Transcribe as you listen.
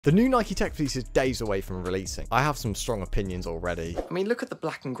The new Nike Tech Fleece is days away from releasing. I have some strong opinions already. I mean, look at the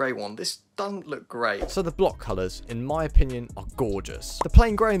black and grey one. This doesn't look great. So the block colours, in my opinion, are gorgeous. The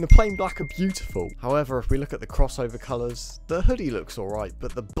plain grey and the plain black are beautiful. However, if we look at the crossover colours, the hoodie looks alright,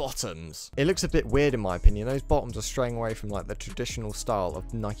 but the bottoms, it looks a bit weird in my opinion. Those bottoms are straying away from like the traditional style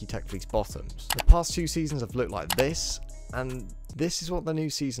of Nike Tech Fleece bottoms. The past 2 seasons have looked like this, and this is what the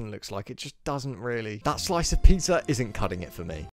new season looks like. It just doesn't really. That slice of pizza isn't cutting it for me.